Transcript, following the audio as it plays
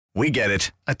We get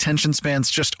it. Attention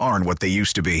spans just aren't what they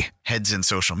used to be. Heads in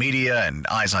social media and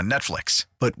eyes on Netflix.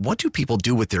 But what do people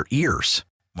do with their ears?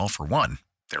 Well, for one,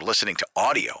 they're listening to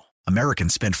audio.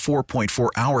 Americans spend 4.4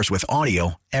 hours with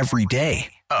audio every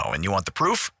day. Oh, and you want the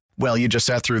proof? Well, you just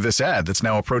sat through this ad that's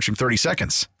now approaching 30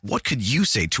 seconds. What could you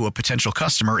say to a potential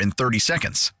customer in 30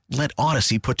 seconds? Let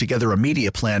Odyssey put together a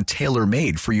media plan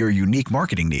tailor-made for your unique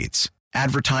marketing needs.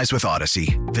 Advertise with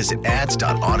Odyssey. Visit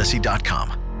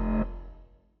ads.odyssey.com.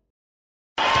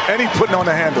 And he's putting on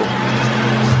the handle.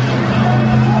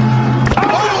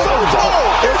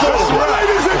 It's over,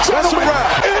 ladies and gentlemen.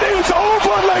 It is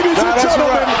over, ladies and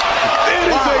gentlemen.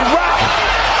 It is a wrap.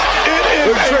 It is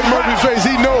a wrap. Murphy's face,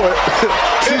 he know it.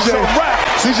 It's a wrap.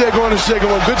 CJ going to shake him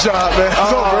up. Good job, man.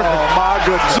 It's over. Oh,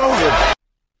 my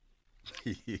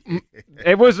goodness.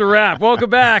 It was a wrap. Welcome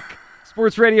back.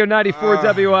 Sports Radio 94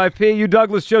 WIP. You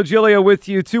Douglas, Joe Giglio with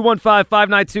you.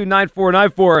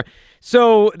 215-592-9494.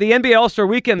 So the NBA All-Star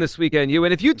Weekend this weekend,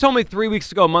 and if you told me 3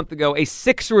 weeks ago, a month ago, a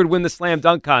Sixer would win the slam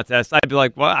dunk contest, I'd be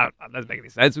like, well, that doesn't make any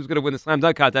sense. Who's going to win the slam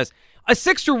dunk contest? A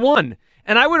Sixer won.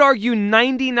 And I would argue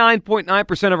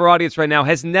 99.9% of our audience right now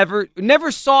has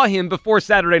never saw him before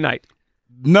Saturday night.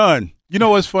 None. You know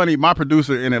what's funny? My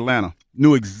producer in Atlanta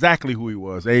knew exactly who he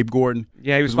was, Abe Gordon.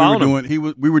 Yeah, he was following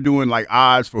him. We were doing like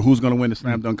odds for who's going to win the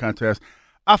slam dunk contest.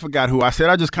 I forgot who I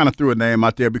said. I just kind of threw a name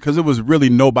out there because it was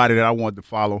really nobody that I wanted to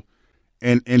follow.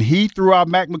 And he threw out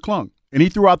Mac McClung. And he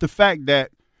threw out the fact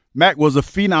that Mac was a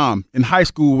phenom in high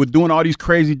school with doing all these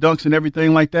crazy dunks and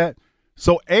everything like that.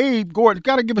 So Abe Gordon,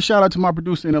 got to give a shout out to my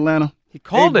producer in Atlanta. He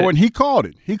called it. Gordon, he called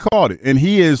it. And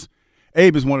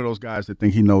Abe is one of those guys that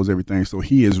think he knows everything. So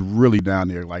he is really down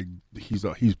there like he's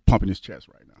pumping his chest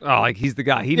right now. Oh, like he's the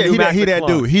guy. He that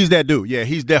dude. He's that dude. Yeah,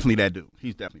 he's definitely that dude.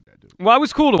 Well, it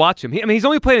was cool to watch him. He's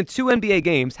only played in 2 NBA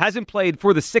games, hasn't played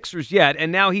for the Sixers yet,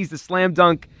 and now he's the slam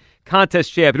dunk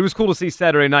contest champ. It was cool to see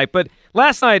Saturday night. But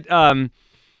last night,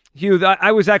 Hugh,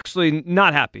 I was actually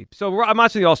not happy. So I'm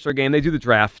watching the All-Star game. They do the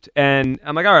draft, and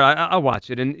I'm like, all right, I'll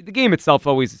watch it. And the game itself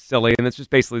always is silly, and it's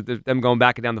just basically them going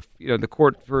back and down the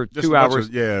court for just 2 hours.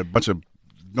 A bunch of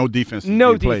no defense.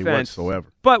 No defense whatsoever.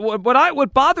 But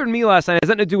what bothered me last night has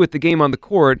nothing to do with the game on the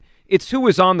court. It's who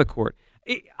was on the court.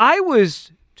 I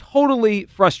was totally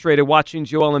frustrated watching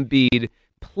Joel Embiid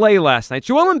play last night.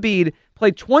 Joel Embiid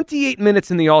played 28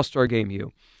 minutes in the All-Star game,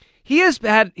 Hugh. He's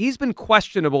been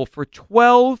questionable for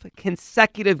 12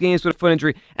 consecutive games with a foot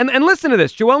injury. And listen to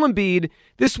this. Joel Embiid,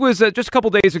 this was just a couple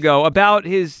days ago, about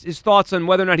his thoughts on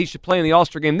whether or not he should play in the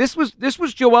All-Star game. This was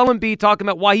Joel Embiid talking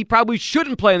about why he probably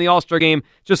shouldn't play in the All-Star game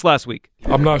just last week.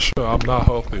 I'm not sure. I'm not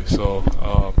healthy. So,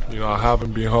 I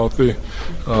haven't been healthy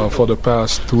for the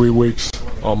past 3 weeks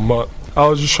or month. I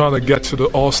was just trying to get to the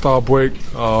All-Star break,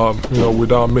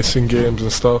 without missing games and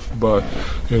stuff. But,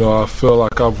 I feel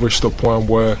like I've reached a point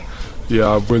where,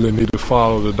 I really need to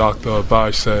follow the doctor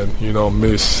advice and,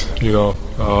 miss,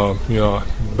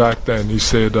 back then he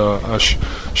said I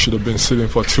should have been sitting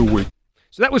for 2 weeks.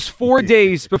 So that was 4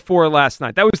 days before last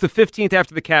night. That was the 15th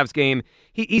after the Cavs game.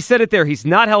 He said it there. He's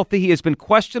not healthy. He has been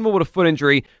questionable with a foot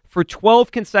injury for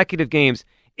 12 consecutive games.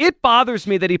 It bothers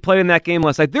me that he played in that game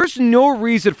last night. There's no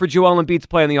reason for Joel Embiid to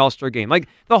play in the All-Star game. Like,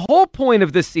 the whole point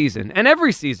of this season, and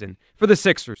every season, for the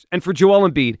Sixers and for Joel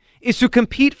Embiid, is to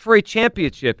compete for a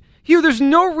championship. Hugh, there's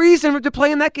no reason to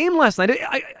play in that game last night.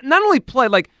 Not only play,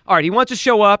 all right, he wants to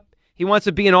show up, he wants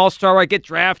to be an All-Star, right, get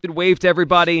drafted, wave to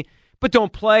everybody, but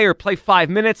don't play or play 5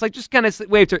 minutes. Just kind of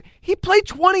wave to her. He played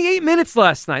 28 minutes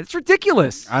last night. It's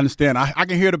ridiculous. I understand. I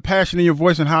can hear the passion in your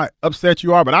voice and how upset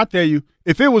you are, but I tell you,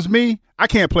 if it was me, I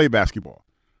can't play basketball.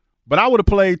 But I would have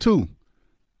played, too,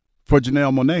 for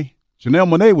Janelle Monáe. Janelle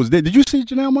Monáe was there. Did you see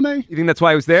Janelle Monáe? You think that's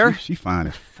why he was there? She fine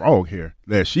as frog here.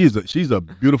 There, she's a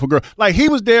beautiful girl. He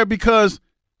was there because,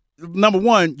 number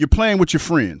one, you're playing with your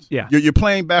friends. Yeah. You're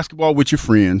playing basketball with your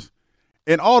friends.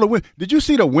 And all the women. Did you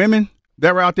see the women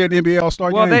that were out there at the NBA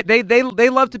All-Star game? Well, they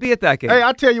love to be at that game. Hey,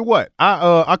 I tell you what.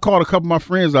 I called a couple of my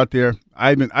friends out there.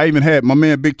 I even had my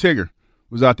man Big Tigger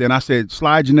was out there, and I said,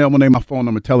 slide Janelle Monáe my phone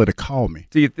number, tell her to call me.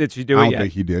 Did she do it yet? I don't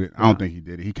think he did it. I don't think he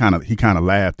did it. He kind of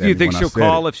laughed at me. Do you think she'll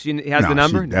call if she has the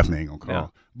number? She definitely ain't going to call.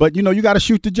 No. But, you got to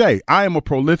shoot the J. I am a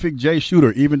prolific J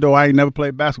shooter, even though I ain't never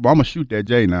played basketball. I'm going to shoot that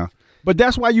J now. But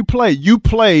that's why you play. You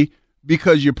play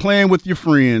because you're playing with your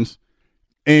friends,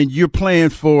 and you're playing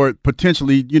for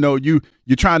potentially, you're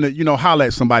trying to, holler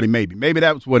at somebody maybe. Maybe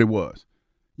that was what it was.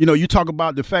 You talk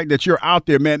about the fact that you're out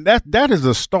there, man, that is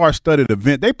a star-studded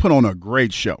event. They put on a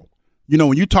great show.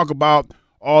 When you talk about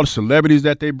all the celebrities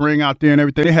that they bring out there and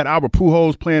everything, they had Albert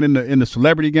Pujols playing in the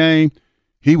celebrity game.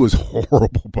 He was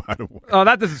horrible, by the way. Oh,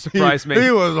 that doesn't surprise me. He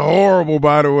was horrible,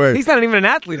 by the way. He's not even an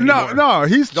athlete anymore. No,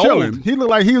 he's chilling. old. He looked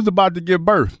like he was about to give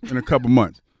birth in a couple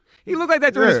months. He looked like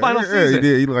that during his final season. He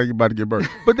did. He looked like he was about to give birth.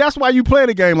 But that's why you play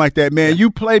the game like that, man.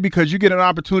 You play because you get an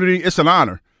opportunity. It's an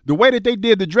honor. The way that they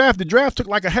did the draft took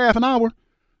like a half an hour.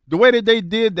 The way that they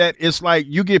did that, it's like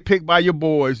you get picked by your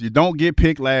boys. You don't get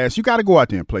picked last. You got to go out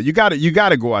there and play. You got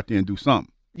to go out there and do something.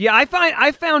 Yeah,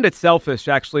 I found it selfish,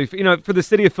 actually, for the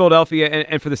city of Philadelphia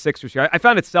and for the Sixers here. I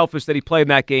found it selfish that he played in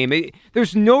that game.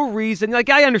 There's no reason. Like,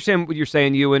 I understand what you're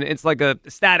saying, and it's like a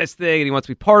status thing, and he wants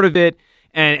to be part of it,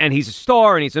 and he's a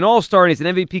star, and he's an all-star, and he's an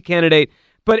MVP candidate.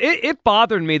 But it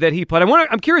bothered me that he played.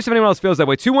 I'm curious if anyone else feels that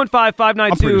way.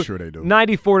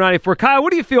 215-592-9494. Kyle,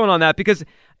 what are you feeling on that? Because,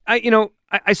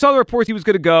 I saw the reports he was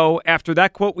going to go after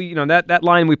that quote, that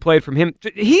line we played from him.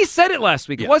 He said it last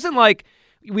week. Yeah. It wasn't like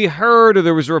we heard or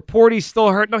there was a report he's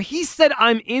still hurt. No, he said,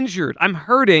 I'm injured. I'm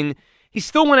hurting. He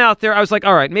still went out there. I was like,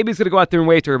 all right, maybe he's going to go out there and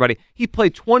wave to everybody. He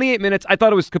played 28 minutes. I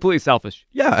thought it was completely selfish.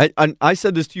 Yeah, I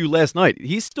said this to you last night.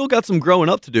 He's still got some growing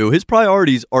up to do. His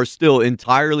priorities are still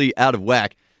entirely out of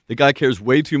whack. The guy cares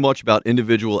way too much about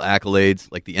individual accolades,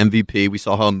 like the MVP. We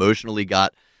saw how emotional he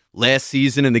got last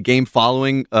season in the game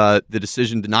following the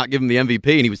decision to not give him the MVP,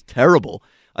 and he was terrible.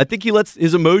 I think he lets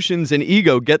his emotions and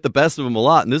ego get the best of him a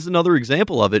lot, and this is another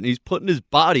example of it, and he's putting his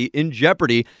body in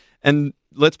jeopardy. And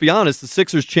let's be honest, the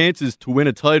Sixers' chances to win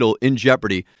a title in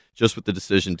jeopardy just with the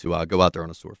decision to go out there on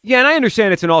a sore foot. Yeah, and I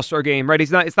understand it's an all-star game, right?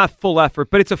 It's not full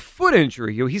effort, but it's a foot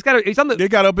injury. He's on the. They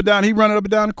got up and down. He running up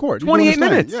and down the court. 28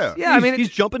 minutes. Yeah. He's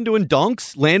jumping, doing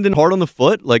dunks, landing hard on the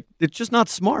foot. Like, it's just not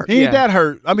smart. He ain't that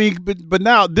hurt. I mean, but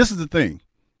now this is the thing.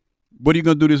 What are you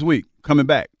gonna do this week? Coming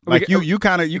back, like you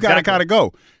gotta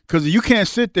go, because you can't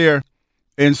sit there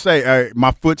and say, hey, my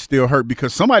foot still hurt,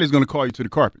 because somebody's gonna call you to the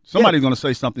carpet. Somebody's gonna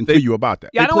say something to you about that.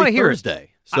 Yeah, I don't want to hear Thursday. it.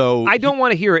 So I don't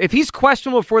want to hear it. If he's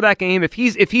questionable for that game, if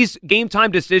he's game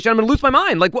time decision, I'm going to lose my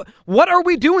mind. Like, what are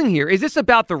we doing here? Is this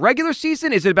about the regular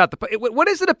season? Is it about what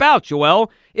is it about,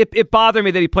 Joel? It bothered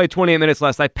me that he played 28 minutes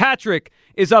last night. Patrick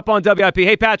is up on WIP.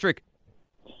 Hey, Patrick.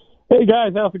 Hey,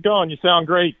 guys, how's it going? You sound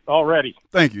great already.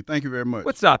 Thank you very much.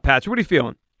 What's up, Patrick? What are you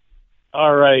feeling?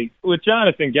 All right, with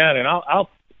Jonathan Gannon,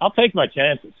 I'll take my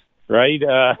chances, right?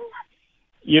 I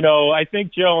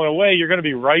think, Joe, in a way, you're going to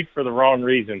be right for the wrong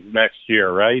reasons next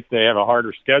year, right? They have a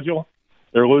harder schedule.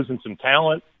 They're losing some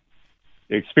talent.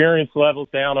 The experience level's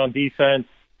down on defense.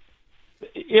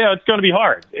 Yeah, it's going to be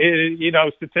hard.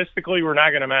 Statistically, we're not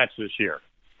going to match this year.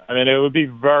 I mean, it would be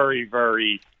very,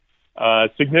 very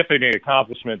significant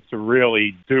accomplishment to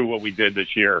really do what we did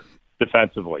this year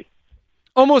defensively.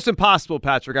 Almost impossible,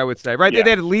 Patrick, I would say, right? Yeah. They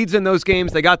had leads in those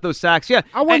games. They got those sacks. Yeah.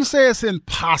 I wouldn't say it's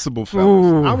impossible,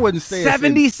 fellas. I wouldn't say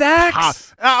 70 it's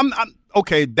sacks?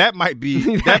 Okay, that might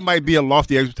be a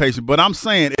lofty expectation, but I'm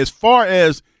saying as far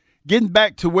as getting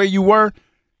back to where you were,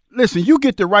 listen, you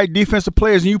get the right defensive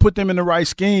players and you put them in the right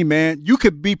scheme, man, you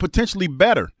could be potentially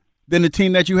better than the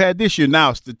team that you had this year.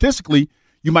 Now, statistically,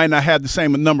 you might not have the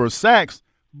same number of sacks,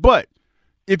 but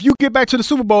if you get back to the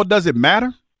Super Bowl, does it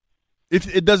matter? If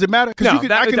it doesn't matter,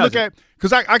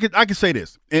 because I can say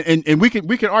this, and we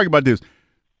can argue about this.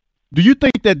 Do you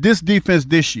think that this defense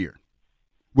this year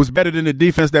was better than the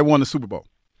defense that won the Super Bowl?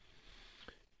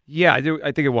 Yeah, I do.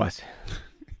 I think it was.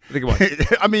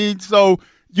 I mean, so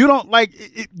you don't like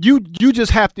it, you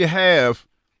just have to have.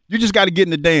 You just got to get in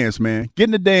the dance, man. Get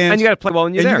in the dance, and you got to play well.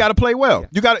 And you got to play well.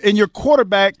 Yeah. And your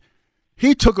quarterback,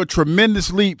 he took a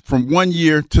tremendous leap from one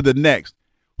year to the next.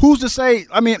 Who's to say?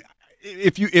 I mean,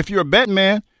 if you're a betting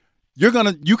man,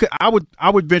 I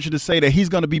would venture to say that he's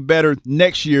gonna be better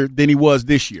next year than he was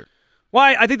this year.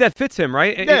 Well, I think that fits him,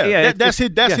 right? Yeah, that's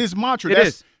his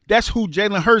mantra. That's who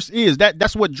Jalen Hurts is.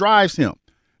 That's what drives him.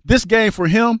 This game for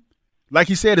him, like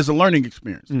he said, is a learning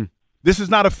experience. This is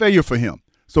not a failure for him.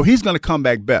 So he's gonna come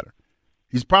back better.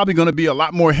 He's probably going to be a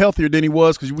lot more healthier than he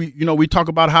was, because we talk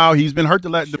about how he's been hurt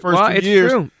the first 2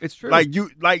 years. It's true. Like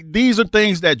these are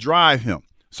things that drive him.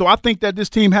 So I think that this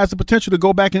team has the potential to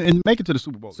go back and make it to the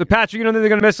Super Bowl. So, Patrick, you don't think they're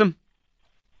going to miss him?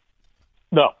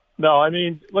 No. I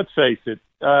mean, let's face it.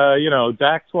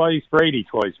 Dak twice, Brady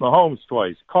twice, Mahomes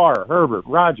twice, Carr, Herbert,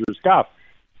 Rodgers, Goff.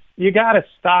 You got to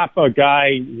stop a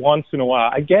guy once in a while.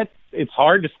 I get it's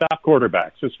hard to stop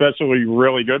quarterbacks, especially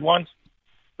really good ones,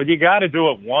 but you got to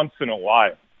do it once in a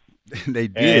while. They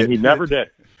did. And he never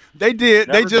did. They did.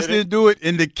 Never They just did it. didn't do it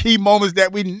in the key moments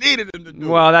that we needed them to do.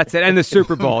 Well, that's it. And the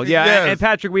Super Bowl. Yeah. Yes. And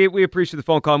Patrick, we appreciate the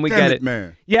phone call, and we Damn get it,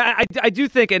 man. Yeah, I do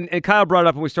think, and Kyle brought it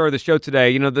up when we started the show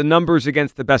today, the numbers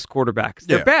against the best quarterbacks.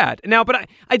 They're Yeah. bad. Now, but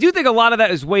I do think a lot of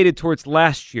that is weighted towards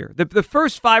last year. The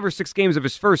first 5 or 6 games of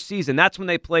his first season, that's when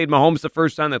they played Mahomes the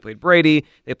first time. They played Brady.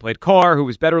 They played Carr, who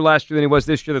was better last year than he was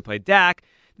this year. They played Dak.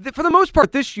 For the most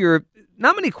part this year,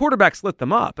 not many quarterbacks lit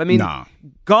them up. I mean, Nah.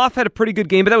 Goff had a pretty good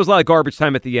game, but that was a lot of garbage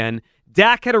time at the end.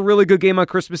 Dak had a really good game on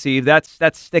Christmas Eve. That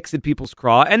sticks in people's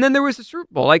craw. And then there was the Super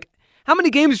Bowl. Like, how many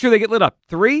games this year they get lit up?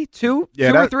 3, 2,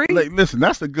 Yeah, 2 or 3? Listen,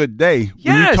 that's a good day when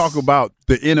Yes. you talk about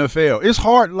the NFL. It's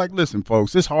hard. Like, listen,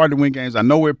 folks, it's hard to win games. I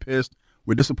know we're pissed.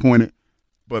 We're disappointed.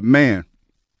 But, man,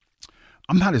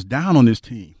 I'm not as down on this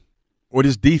team or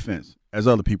this defense as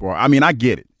other people are. I mean, I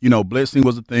get it. Blitzing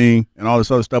was a thing and all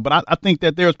this other stuff. But I think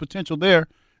that there's potential there.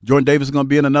 Jordan Davis is going to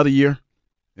be in another year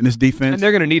in this defense. And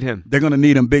they're going to need him. They're going to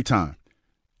need him big time.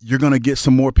 You're going to get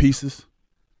some more pieces.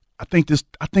 I think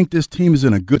this team is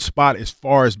in a good spot as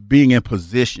far as being in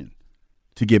position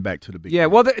to get back to the big. Yeah,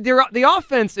 game. well, the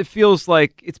offense, it feels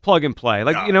like it's plug and play.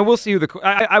 Like, we'll see who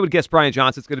I would guess Brian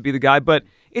Johnson's going to be the guy, but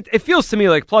it feels to me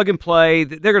like plug and play.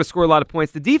 They're going to score a lot of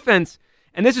points. The defense,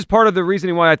 and this is part of the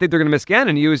reasoning why I think they're going to miss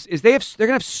Gannon, is they're going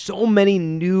to have so many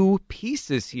new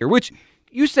pieces here, which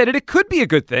you said it could be a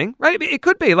good thing, right? It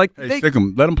could be. Like, Hey,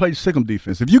 Sikkim, let them play Sikkim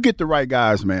defense. If you get the right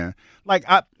guys, man,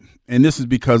 and this is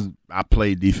because I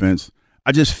played defense,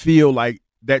 I just feel like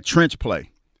that trench play,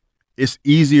 it's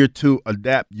easier to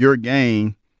adapt your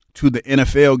game to the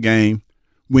NFL game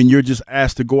when you're just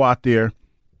asked to go out there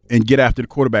and get after the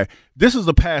quarterback. This is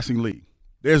a passing league.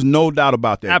 There's no doubt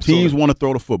about that. Absolutely. Teams want to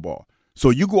throw the football. So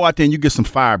you go out there and you get some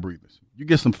fire breathers. You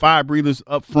get some fire breathers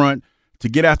up front to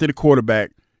get after the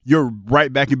quarterback. You're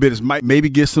right back in business. Might maybe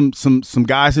get some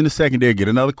guys in the secondary, get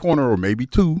another corner or maybe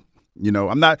 2.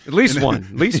 I'm not at least one.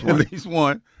 At least one. At least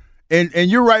one. And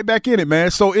you're right back in it,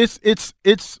 man. So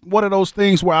it's one of those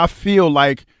things where I feel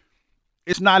like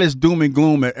it's not as doom and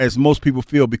gloom as most people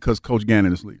feel because Coach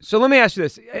Gannon is leaving. So let me ask you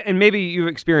this, and maybe you've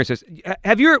experienced this.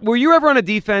 Were you ever on a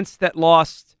defense that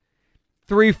lost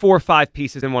 3, 4, 5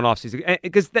 pieces in one offseason?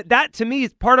 Because that to me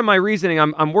is part of my reasoning.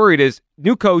 I'm worried is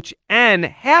new coach and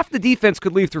half the defense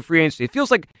could leave through free agency. It feels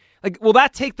like will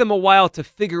that take them a while to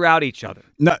figure out each other?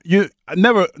 No, you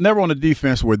never on a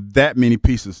defense where that many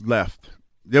pieces left.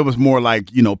 There was more like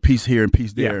piece here and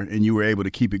piece there, and you were able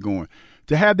to keep it going.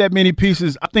 To have that many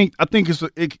pieces, I think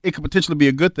it could potentially be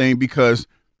a good thing because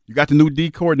you got the new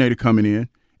D coordinator coming in,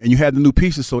 and you had the new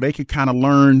pieces, so they could kind of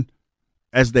learn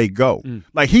as they go.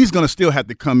 Like he's going to still have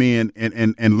to come in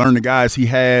and learn the guys he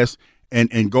has,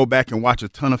 and go back and watch a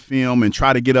ton of film and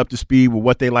try to get up to speed with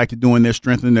what they like to do and their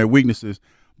strengths and their weaknesses.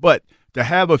 But to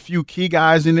have a few key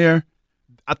guys in there,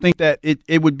 I think that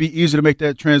it would be easier to make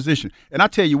that transition. And I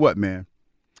tell you what, man,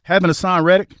 having Hassan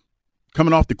Reddick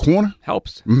coming off the corner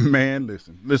helps. Man,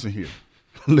 listen here.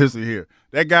 Listen here.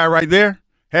 That guy right there,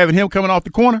 having him coming off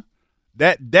the corner,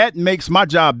 that makes my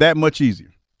job that much easier.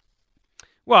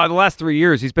 Well, the last 3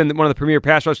 years, he's been one of the premier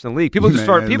pass rushers in the league. People just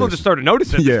started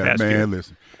noticing this past year.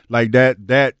 Listen. Like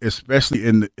that, especially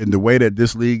in the way that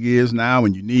this league is now,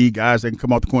 and you need guys that can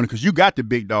come off the corner because you got the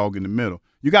big dog in the middle.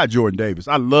 You got Jordan Davis.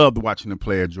 I loved watching him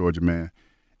play at Georgia, man.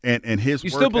 And his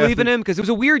you work still believe ethic. in him because it was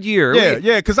a weird year.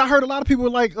 Yeah, because I heard a lot of people were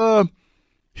like,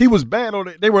 he was bad on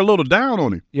it. They were a little down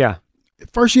on him. Yeah.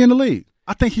 First year in the league.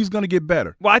 I think he's going to get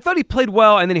better. Well, I thought he played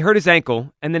well, and then he hurt his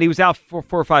ankle, and then he was out for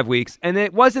 4 or 5 weeks, and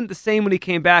it wasn't the same when he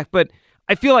came back, but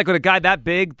I feel like with a guy that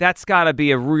big, that's got to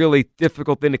be a really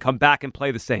difficult thing to come back and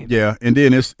play the same. Yeah, and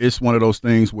then it's one of those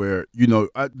things where,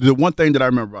 the one thing that I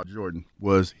remember about Jordan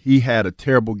was he had a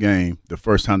terrible game the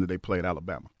first time that they played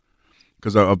Alabama.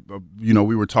 Because,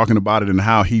 we were talking about it and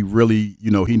how he really,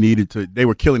 he needed to – they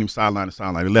were killing him sideline to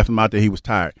sideline. They left him out there. He was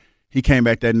tired. He came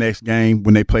back that next game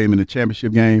when they played him in the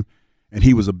championship game, and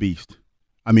he was a beast.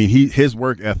 I mean, his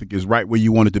work ethic is right where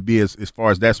you want it to be as far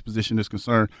as that position is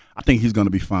concerned. I think he's going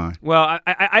to be fine. Well,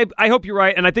 I hope you're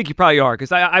right, and I think you probably are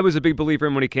because I was a big believer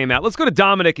in him when he came out. Let's go to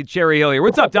Dominic in Cherry Hill here.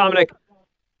 What's up, Dominic?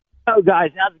 Oh, guys,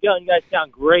 how's it going? You guys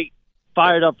sound great.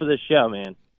 Fired up for this show,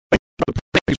 man.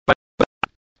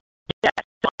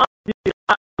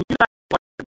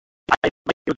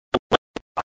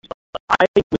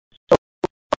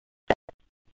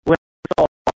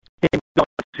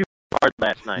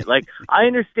 Last night. Like, I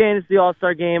understand it's the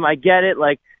All-Star game. I get it.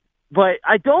 Like, but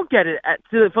I don't get it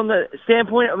from the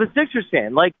standpoint of a Sixers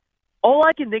fan. Like, all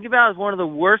I can think about is one of the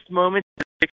worst moments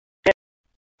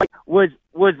was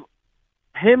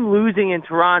him losing in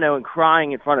Toronto and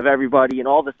crying in front of everybody and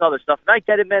all this other stuff. And I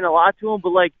get it meant a lot to him, but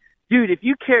like, dude, if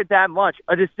you cared that much,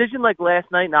 a decision like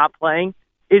last night not playing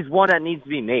is one that needs to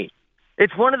be made.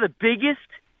 It's one of the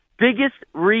biggest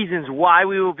reasons why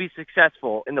we will be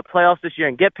successful in the playoffs this year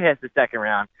and get past the second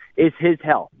round is his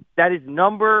health. That is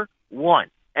number one.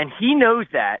 And he knows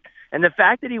that. And the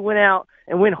fact that he went out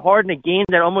and went hard in a game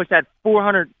that almost had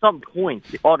 400-something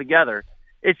points altogether,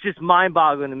 it's just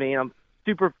mind-boggling to me, and I'm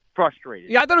super frustrated.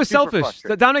 Yeah, I thought it was selfish.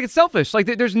 Dominic, it's selfish. Like,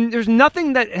 there's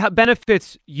nothing that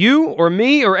benefits you or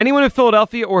me or anyone in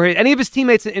Philadelphia or any of his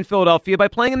teammates in Philadelphia by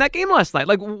playing in that game last night.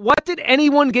 Like, what did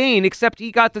anyone gain except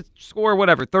he got to score,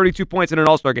 32 points in an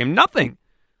All-Star game? Nothing.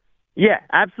 Yeah,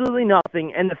 absolutely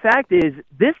nothing. And the fact is,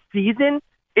 this season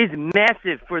is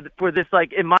massive for this,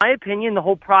 like, in my opinion, the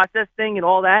whole process thing and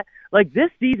all that. Like, this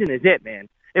season is it, man.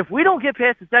 If we don't get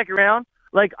past the second round,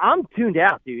 like, I'm tuned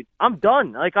out, dude. I'm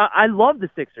done. Like, I love the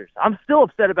Sixers. I'm still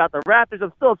upset about the Raptors.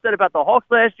 I'm still upset about the Hawks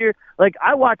last year. Like,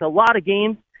 I watched a lot of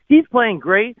games. He's playing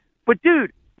great. But,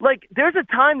 dude, like, there's a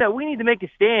time that we need to make a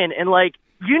stand, and, like,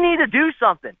 you need to do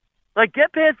something. Like,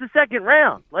 get past the second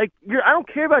round. Like, I don't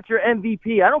care about your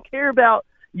MVP. I don't care about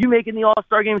you making the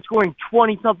All-Star game and scoring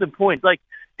 20-something points. Like,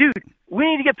 dude, we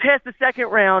need to get past the second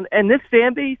round, and this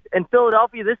fan base and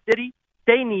Philadelphia, this city,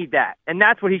 they need that, and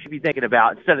that's what he should be thinking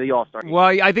about instead of the All-Star game. Well,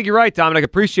 I think you're right, Dominic. I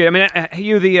appreciate it. I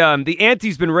mean, the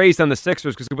ante's been raised on the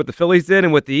Sixers because of what the Phillies did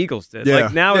and what the Eagles did. Yeah.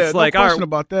 Like, now it's no like, question all right.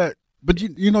 about that. But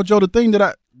you know, Joe, the thing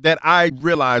that I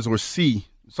realize or see,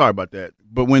 sorry about that,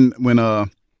 but when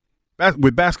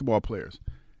with basketball players,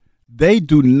 they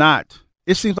do not.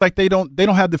 It seems like they don't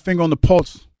have the finger on the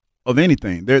pulse of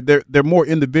anything. They're more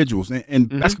individuals, and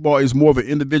basketball is more of an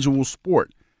individual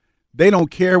sport. They don't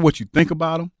care what you think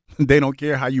about them. They don't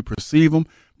care how you perceive them.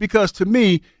 Because to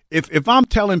me, if I'm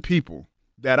telling people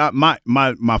that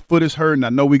my foot is hurt and I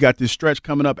know we got this stretch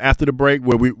coming up after the break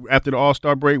after the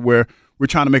All-Star break where we're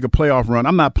trying to make a playoff run,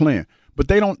 I'm not playing. But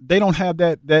they don't have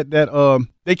that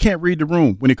they can't read the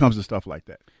room when it comes to stuff like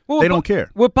that. Well, they don't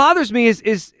care. What bothers me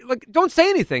is like, don't say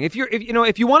anything. If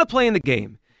you want to play in the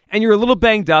game and you're a little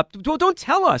banged up, don't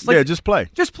tell us. Like, yeah, just play.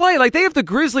 Just play. Like, they have the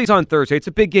Grizzlies on Thursday. It's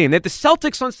a big game. They have the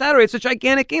Celtics on Saturday. It's a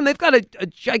gigantic game. They've got a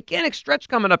gigantic stretch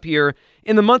coming up here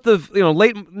in the month of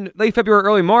late Februare,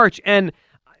 early March, and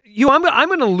I'm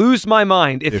going to lose my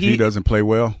mind if he doesn't play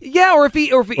well. Yeah, or if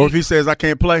he says I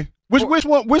can't play. Which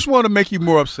one would make you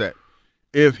more upset?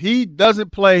 If he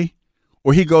doesn't play,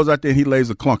 or he goes out there and he lays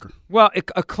a clunker? Well,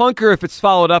 a clunker if it's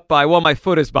followed up by, well, my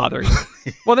foot is bothering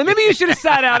me. Well, then maybe you should have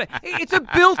sat out.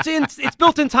 It's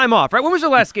built-in time off, right? When was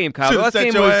your last game, Kyle? Should have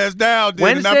sat your ass down, dude,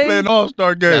 and not play an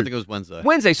All-Star game. Yeah, I think it was Wednesday.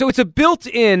 Wednesday. So it's a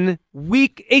built-in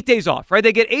week, 8 days off, right?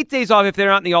 They get 8 days off if they're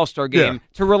not in the All-Star game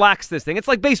to relax this thing. It's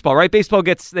like baseball, right? They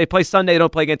play Sunday, they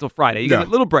don't play again until Friday. You get a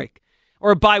little break.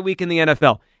 Or a bye week in the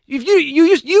NFL. If you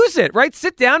just use it, right?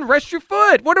 Sit down, rest your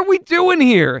foot. What are we doing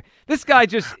here? This guy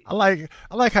just... I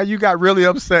like how you got really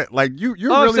upset. Like, you're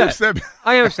really upset.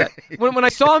 I am upset. When I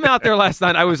saw him out there last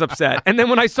night, I was upset. And then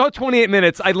when I saw 28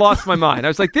 minutes, I lost my mind. I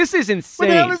was like, this is insane.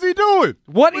 What the hell is he doing?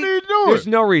 What are you doing? There's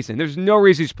no reason. There's no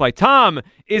reason to play. Tom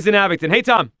is in Abington. Hey,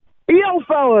 Tom. Yo,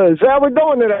 fellas, how we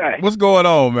doing today? What's going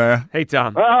on, man? Hey,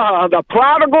 Tom. The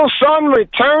prodigal son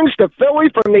returns to Philly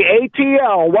from the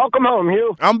ATL. Welcome home,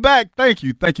 Hugh. I'm back. Thank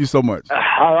you. Thank you so much.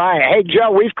 All right. Hey,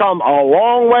 Joe, we've come a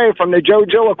long way from the Joe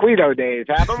Gilliquito days,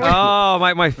 haven't we? Oh,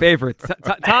 my favorite.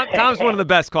 Tom's one of the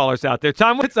best callers out there.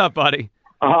 Tom, what's up, buddy?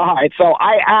 All right, so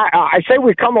I say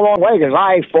we've come a long way because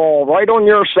I fall right on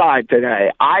your side today.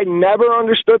 I never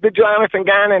understood the Jonathan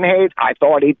Gannon hate. I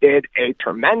thought he did a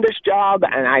tremendous job,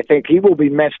 and I think he will be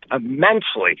missed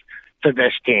immensely to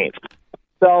this team.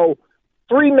 So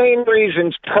 3 main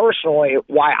reasons personally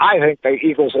why I think the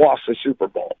Eagles lost the Super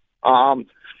Bowl.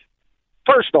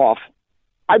 First off,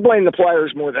 I blame the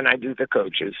players more than I do the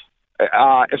coaches,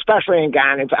 especially in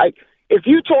Gannon. If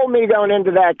you told me going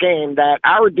into that game that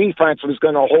our defense was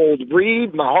going to hold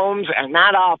Reed, Mahomes, and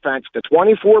that offense to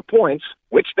 24 points,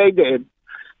 which they did,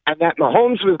 and that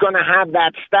Mahomes was going to have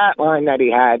that stat line that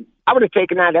he had, I would have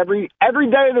taken that every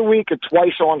day of the week and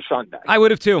twice on Sunday. I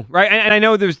would have too, right? And I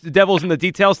know there's the devil's in the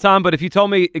details, Tom, but if you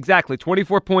told me exactly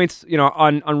 24 points,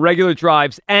 on regular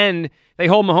drives, and they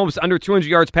hold Mahomes under 200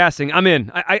 yards passing, I'm in.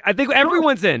 I think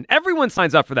everyone's in. Everyone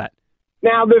signs up for that.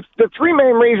 Now, the 3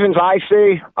 main reasons I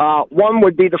see, one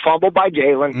would be the fumble by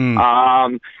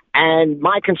Jalen. And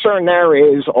my concern there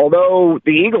is, although the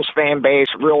Eagles fan base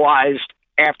realized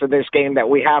after this game that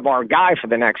we have our guy for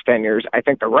the next 10 years, I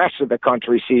think the rest of the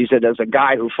country sees it as a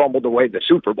guy who fumbled away the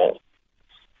Super Bowl.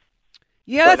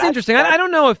 Yeah, that's interesting. I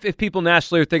don't know if people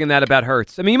nationally are thinking that about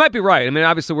Hurts. I mean, you might be right. I mean,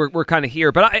 obviously we're kind of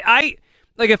here, but I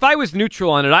like if I was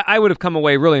neutral on it, I would have come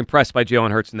away really impressed by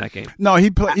Jalen Hurts in that game. No, he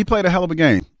played a hell of a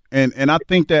game. And I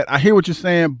think that I hear what you're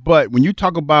saying, but when you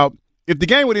talk about if the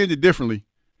game would have ended differently,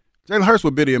 Jalen Hurts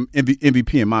would be the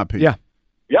MVP in my opinion.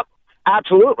 Yeah. Yep,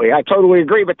 absolutely. I totally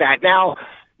agree with that. Now,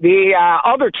 the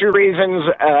other two reasons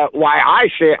why I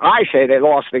say they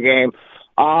lost the game,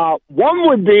 one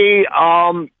would be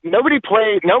nobody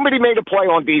made a play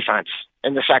on defense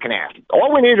in the second half.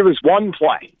 All we needed was one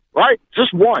play, right?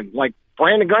 Just one, like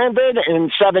Brandon Graham did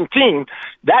in 17.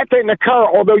 That didn't occur,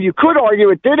 although you could argue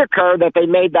it did occur that they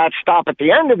made that stop at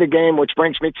the end of the game, which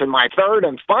brings me to my third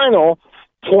and final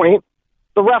point.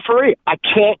 The referee, I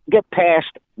can't get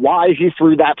past why he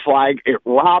threw that flag. It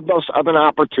robbed us of an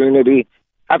opportunity.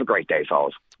 Have a great day,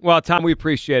 fellas. Well, Tom, we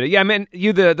appreciate it. Yeah, I mean,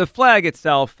 the flag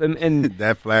itself, and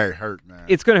that flag hurt, man.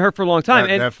 It's going to hurt for a long time.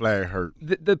 That flag hurt.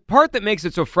 The part that makes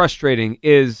it so frustrating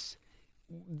is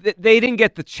they didn't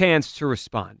get the chance to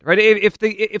respond, right? If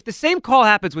the same call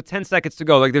happens with 10 seconds to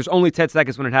go, like there's only 10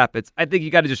 seconds when it happens, I think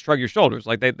you got to just shrug your shoulders.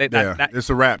 Like it's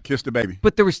a wrap. Kiss the baby.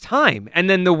 But there was time, and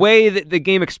then the way that the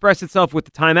game expressed itself with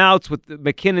the timeouts, with the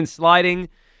McKinnon sliding,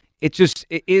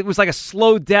 it was like a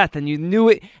slow death, and you knew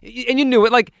it. And you knew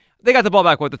it. Like they got the ball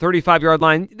back, the 35-yard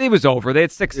line. It was over. They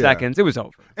had 6 seconds. It was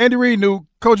over. Andy Reid knew.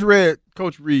 Coach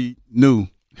Reid knew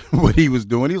what he was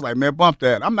doing. He was like, man, bump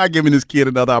that. I'm not giving this kid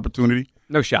another opportunity.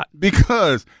 No shot.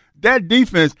 Because that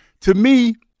defense, to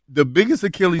me, the biggest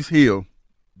Achilles heel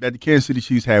that the Kansas City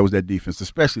Chiefs had was that defense,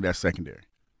 especially that secondary.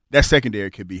 That secondary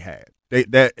could be had. They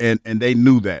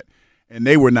knew that. And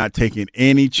they were not taking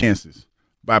any chances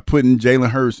by putting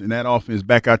Jalen Hurts and that offense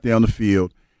back out there on the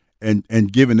field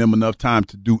and giving them enough time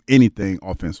to do anything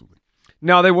offensively.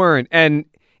 No, they weren't. And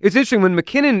it's interesting when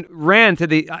McKinnon ran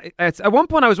to at one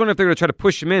point I was wondering if they were going to try to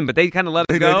push him in, but they kind of let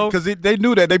him go. Because they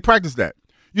knew that. They practiced that.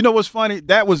 You know what's funny?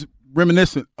 That was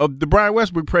reminiscent of the Brian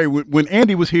Westbrook play when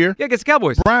Andy was here. Yeah, against the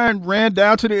Cowboys. Brian ran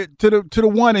down to the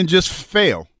one and just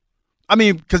fell. I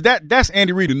mean, because that's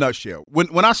Andy Reid in a nutshell.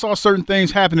 When I saw certain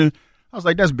things happening, I was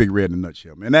like, that's Big Red in a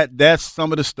nutshell, man. That's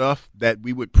some of the stuff that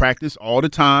we would practice all the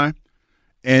time,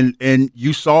 and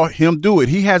you saw him do it.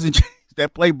 He hasn't changed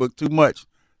that playbook too much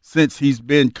since he's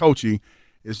been coaching.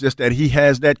 It's just that he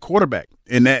has that quarterback,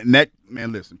 and that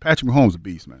man. Listen, Patrick Mahomes is a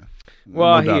beast, man.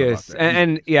 Well, he is,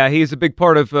 and yeah, he's a big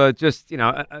part of just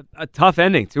a tough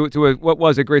ending to what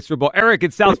was a great Super Bowl. Eric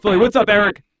in South Philly, what's up,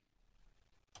 Eric?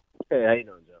 Hey, how you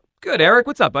doing, Joe? Good, Eric.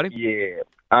 What's up, buddy? Yeah,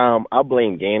 I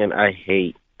blame Gannon. I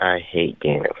hate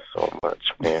Gannon so much,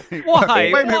 man.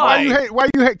 Why? Wait a minute. Why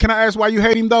you hate? Can I ask why you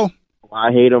hate him though?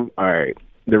 I hate him. All right.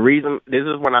 The reason this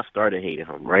is when I started hating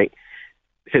him. Right.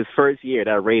 His first year,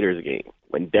 that Raiders game,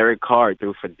 when Derek Carr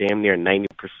threw for damn near 90%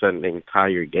 of the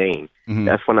entire game,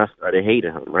 that's when I started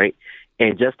hating him, right?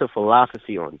 And just the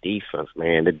philosophy on defense,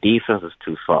 man. The defense is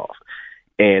too soft.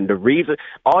 And the reason,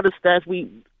 all the stats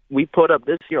we put up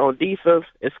this year on defense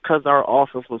is because our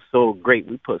offense was so great.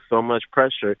 We put so much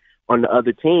pressure on the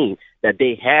other team that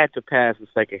they had to pass the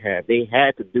second half. They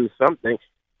had to do something.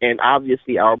 And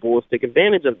obviously our boys took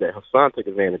advantage of that. Hassan took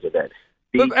advantage of that.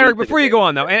 But Eric, before you go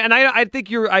on, though, and I think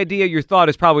your thought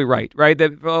is probably right?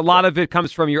 That a lot of it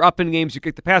comes from your up in games, you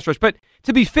kick the pass rush. But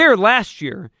to be fair, last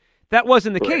year, that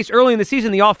wasn't the case. Early in the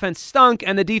season, the offense stunk,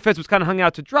 and the defense was kind of hung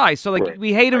out to dry. So,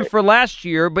 we hate him for last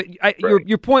year, but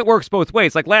your point works both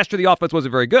ways. Like, last year, the offense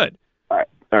wasn't very good. All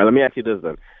right, let me ask you this,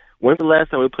 then. When's the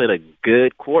last time we played a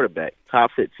good quarterback,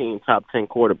 top 15, top 10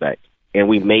 quarterback, and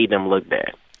we made them look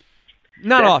bad?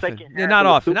 Not often. Yeah, not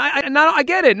often. I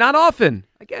get it. Not often.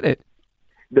 I get it.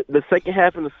 The second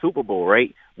half in the Super Bowl,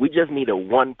 right? We just needed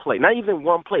one play. Not even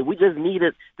one play. We just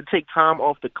needed to take time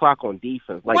off the clock on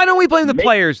defense. Why don't we blame the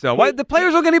players, though? Why the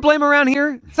players don't get any blame around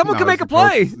here? Someone can make a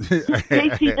play.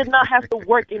 KC did not have to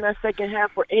work in that second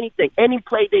half for anything. Any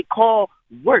play they call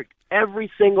worked.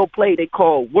 Every single play they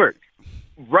call worked.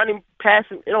 Running,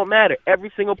 passing, it don't matter.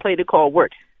 Every single play they call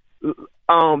worked. The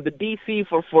DC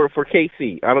for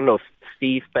KC, I don't know,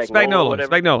 Steve Spagnuolo.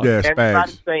 Yeah,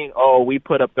 everybody's saying, we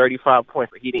put up 35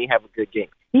 points, but he didn't have a good game.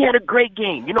 He had a great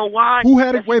game. You know why? Who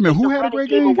had a great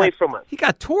game? Away from us. He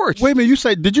got torched. Wait a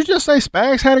minute, did you just say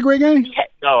Spags had a great game?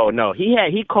 No.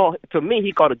 He called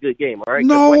a good game, all right?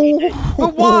 No.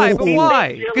 But why?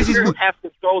 Because he didn't have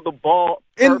to throw the ball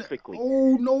perfectly.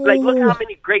 Look how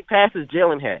many great passes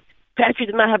Jalen had. Patrick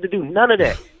did not have to do none of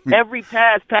that. Every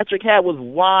pass Patrick had was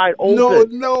wide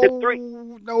open. No,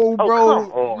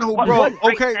 bro.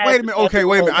 Okay, wait a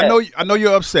minute. I know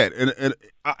you're upset, and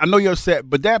I know you're upset.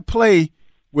 But that play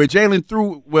where Jalen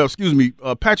threw,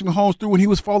 Patrick Mahomes threw when he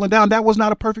was falling down, that was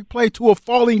not a perfect play to a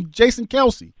falling Travis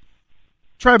Kelce.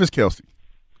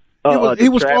 He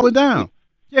was falling down.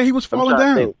 Yeah, he was falling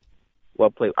down. Well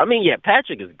played. I mean,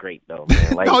 Patrick is great though,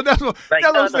 man. That's what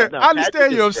I'm saying. I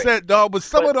understand you're upset, dog, but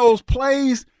some of those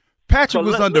plays, Patrick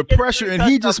was under pressure, and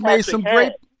he just made some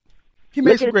great. He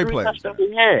made Look some at the great 3 plays. touchdowns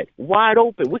he had, wide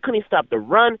open. We couldn't stop the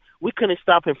run. We couldn't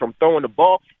stop him from throwing the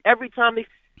ball. Every time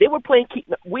they were playing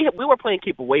we were playing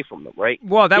keep away from them, right?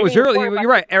 Well, that was early. You're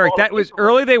right, Eric. That was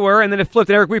early. They were, and then it flipped.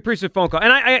 And Eric, we appreciate the phone call.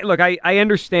 And I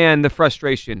understand the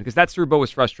frustration because that Super Bowl was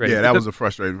frustrating. Yeah, that was a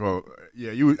frustrating bro.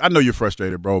 Yeah, I know you're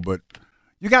frustrated, bro, but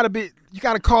you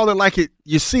gotta call it like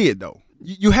you see it though.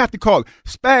 You have to call it.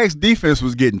 Spags' defense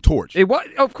was getting torched. It was,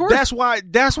 of course. That's why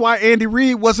Andy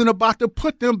Reid wasn't about to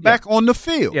put them back on the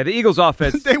field. Yeah, the Eagles'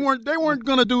 offense. they weren't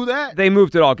going to do that. They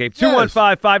moved it all game.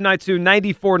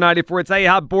 215-592-9494. It's a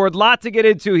hot board. Lot to get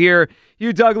into here.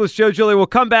 Hugh Douglas, Joe Giglio will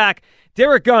come back.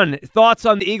 Derek Gunn, thoughts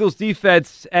on the Eagles'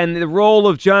 defense and the role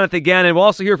of Jonathan Gannon. We'll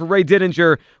also hear from Ray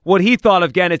Didinger what he thought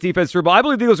of Gannon's defense. I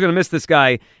believe the Eagles are going to miss this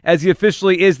guy as he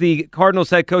officially is the Cardinals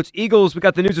head coach. Eagles, we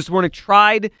got the news this morning,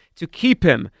 tried to keep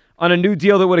him on a new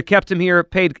deal that would have kept him here,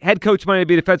 paid head coach money to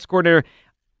be defensive coordinator.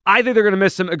 I think they're going to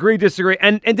miss him. Agree, disagree.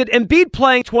 And did Embiid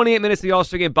playing 28 minutes in the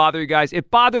All-Star game bother you guys? It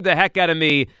bothered the heck out of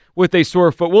me with a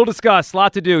sore foot. We'll discuss. A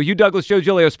lot to do. Hugh Douglas, Joe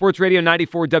Giglio, Sports Radio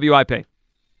 94 WIP.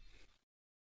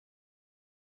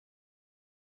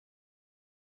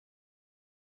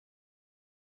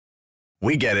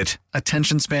 We get it.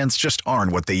 Attention spans just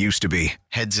aren't what they used to be.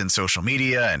 Heads in social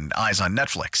media and eyes on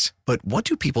Netflix. But what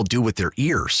do people do with their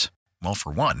ears? Well,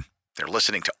 for one, they're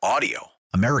listening to audio.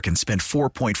 Americans spend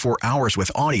 4.4 hours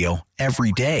with audio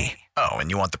every day. Oh, and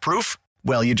you want the proof?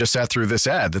 Well, you just sat through this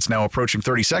ad that's now approaching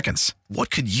 30 seconds. What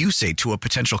could you say to a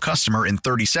potential customer in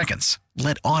 30 seconds?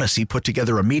 Let Odyssey put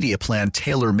together a media plan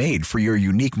tailor-made for your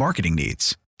unique marketing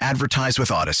needs. Advertise with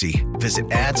Odyssey.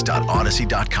 Visit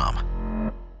ads.odyssey.com.